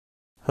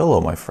Hello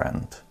my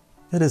friend,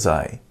 it is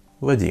I,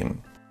 Vadim.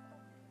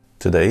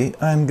 Today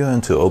I'm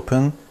going to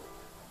open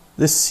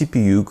this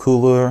CPU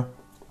cooler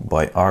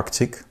by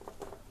Arctic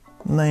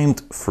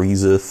named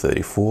Freezer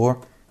 34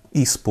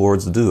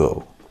 eSports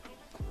Duo.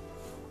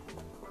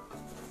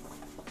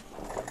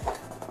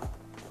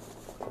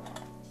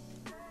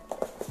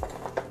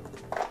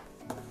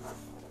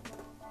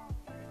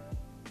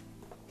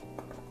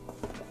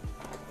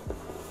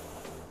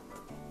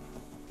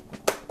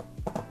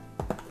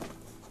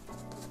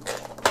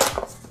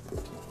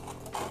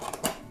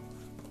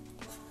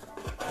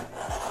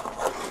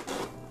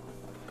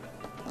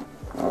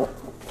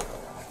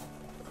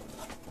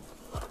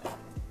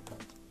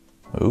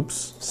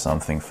 Oops,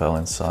 something fell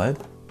inside.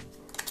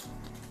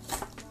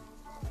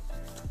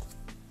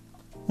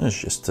 It's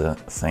just a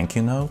thank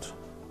you note.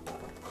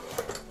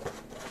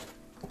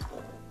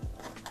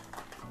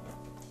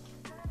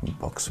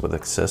 Box with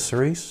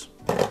accessories.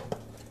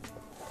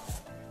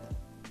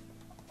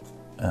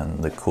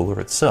 And the cooler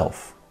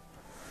itself.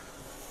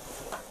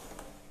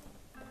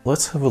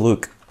 Let's have a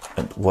look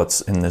at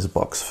what's in this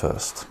box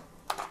first.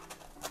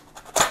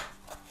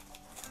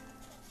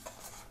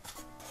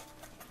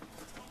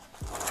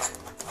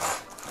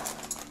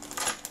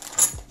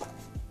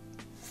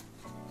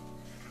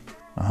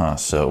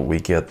 So we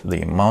get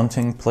the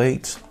mounting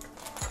plate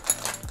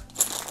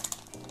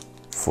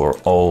for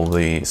all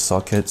the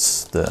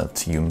sockets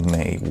that you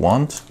may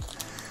want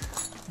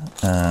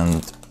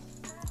and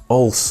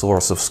all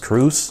sorts of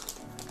screws,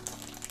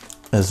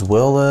 as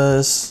well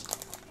as,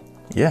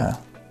 yeah,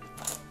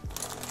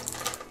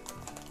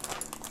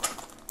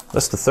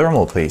 that's the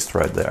thermal paste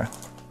right there.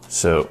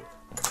 So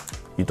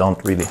you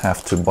don't really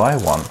have to buy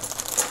one.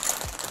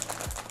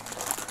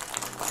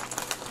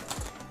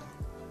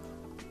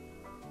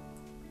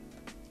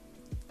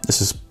 This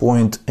is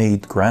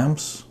 0.8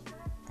 grams.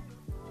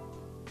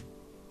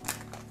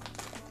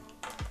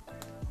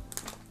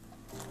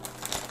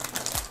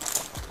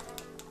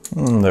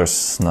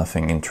 There's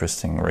nothing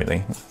interesting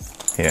really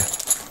here,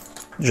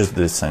 just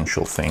the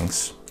essential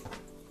things.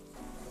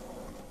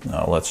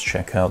 Now let's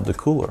check out the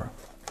cooler.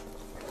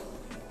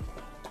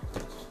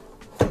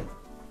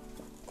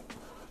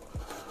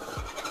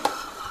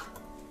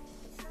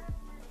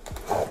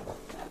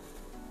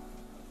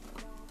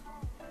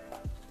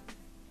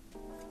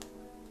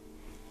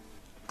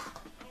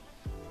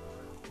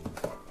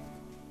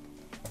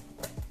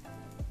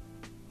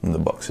 The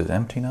box is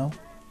empty now.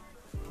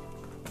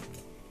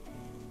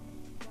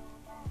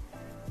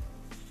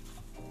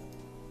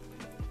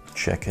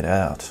 Check it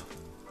out.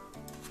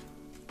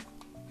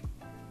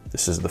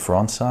 This is the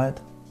front side.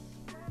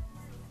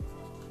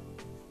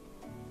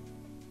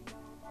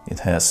 It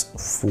has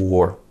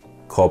 4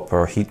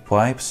 copper heat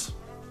pipes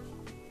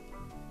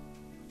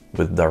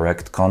with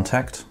direct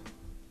contact.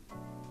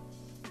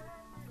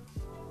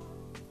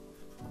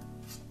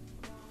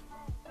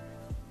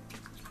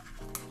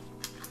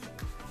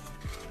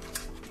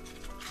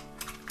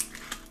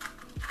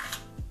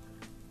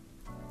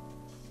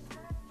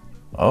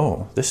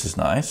 Oh, this is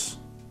nice.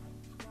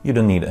 You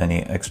don't need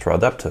any extra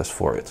adapters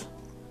for it.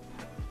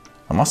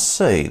 I must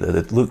say that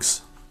it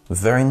looks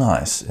very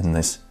nice in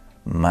this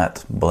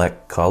matte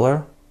black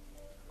color.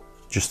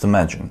 Just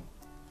imagine.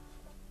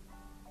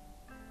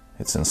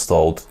 It's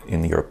installed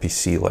in your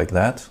PC like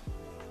that.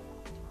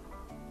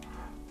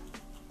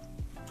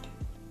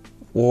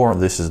 Or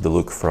this is the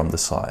look from the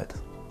side.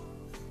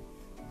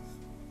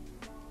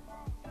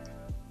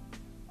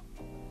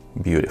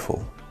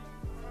 Beautiful.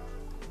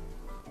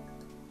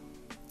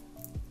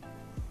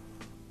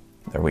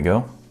 There we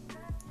go.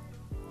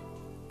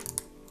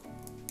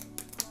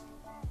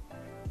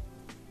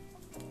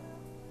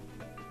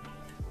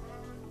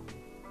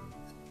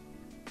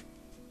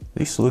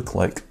 These look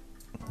like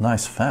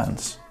nice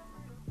fans.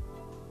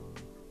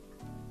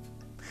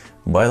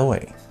 By the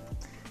way,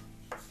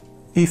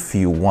 if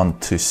you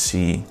want to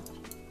see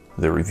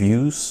the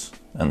reviews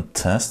and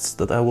tests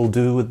that I will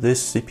do with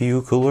this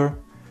CPU cooler,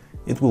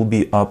 it will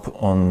be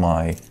up on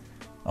my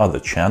other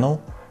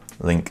channel,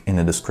 link in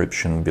the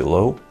description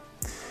below.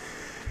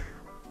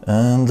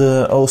 And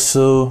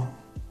also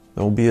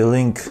there will be a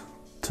link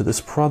to this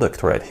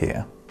product right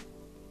here.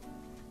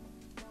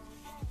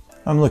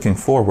 I'm looking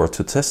forward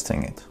to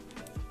testing it.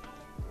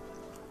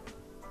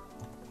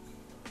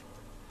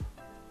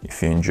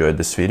 If you enjoyed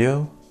this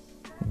video,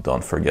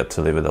 don't forget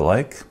to leave it a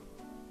like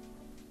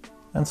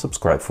and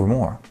subscribe for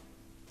more.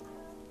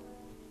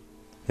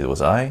 It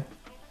was I,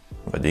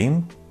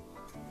 Vadim.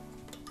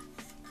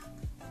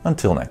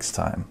 Until next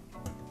time.